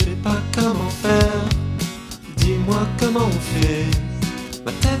sais pas comment faire, dis-moi comment on fait.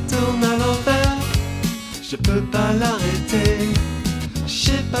 Ma tête tourne à l'envers, je peux pas l'arrêter. Je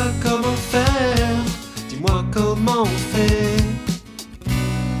sais pas comment faire, dis-moi comment on fait.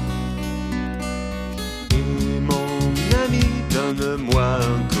 Et mon ami, donne-moi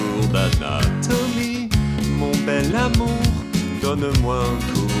un cours d'anatomie. Mon bel amour, donne-moi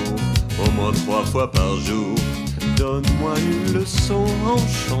un cours, au moins 3 fois par jour. Donne-moi une leçon en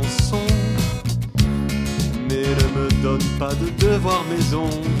chanson, mais ne me donne pas de devoir maison.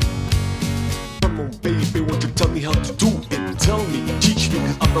 Come on baby, won't you tell me how to do it? Tell me, teach me,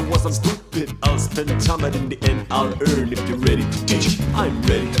 cause otherwise I'm stupid. I'll spend time and in the end I'll earn. If you're ready to teach, I'm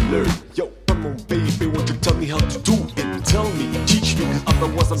ready to learn. Yo, come on baby, won't you tell me how to do it? Tell me, teach me, cause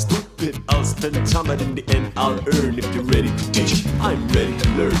otherwise I'm stupid. I'll spend time and in the end I'll earn. If you're ready to teach, I'm ready to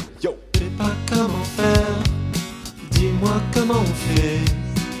learn. Yo, je sais pas comment faire, dis-moi comment on fait.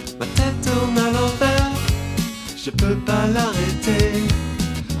 Ma tête tourne à l'envers, je peux pas l'arrêter.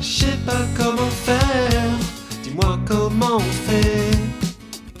 Je sais pas comment faire, dis-moi comment on fait.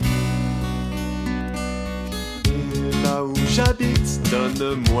 Et là où j'habite,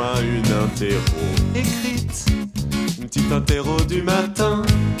 donne-moi une interro écrite, une petite interro du matin.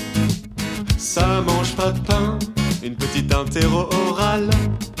 Ça mange pas de pain, une petite interro orale.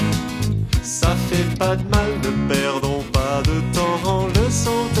 Ça fait pas de mal, ne perdons pas de temps en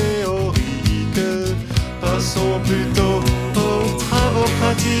leçons théoriques. Passons plutôt aux travaux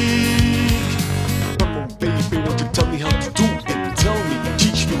pratiques. Come on baby, won't you tell me how to do it? Tell me,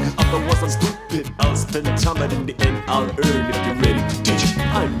 teach me, cause otherwise I'm stupid. I'll spend time and in the end I'll earn. If you're ready to teach,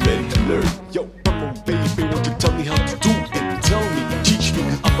 I'm ready to learn. Yo, come on baby, won't you tell me how to do it? Tell me, teach me,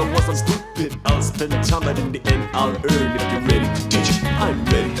 cause otherwise I'm stupid. I'll spend time and in the end I'll earn. If you're ready to teach, I'm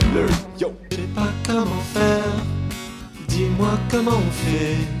ready to learn. Yo, je sais pas comment faire, dis-moi comment on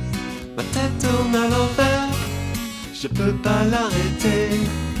fait. Ma tête tourne à l'envers, je peux pas l'arrêter.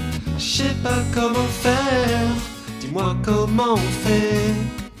 Je sais pas comment faire, dis-moi comment on fait.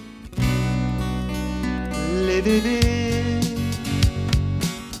 Les bébés,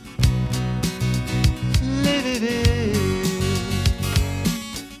 les bébés,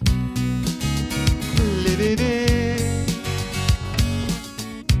 les bébés.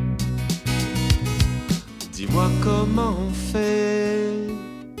 Dis-moi comment on fait.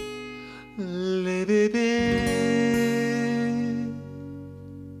 Les bébés.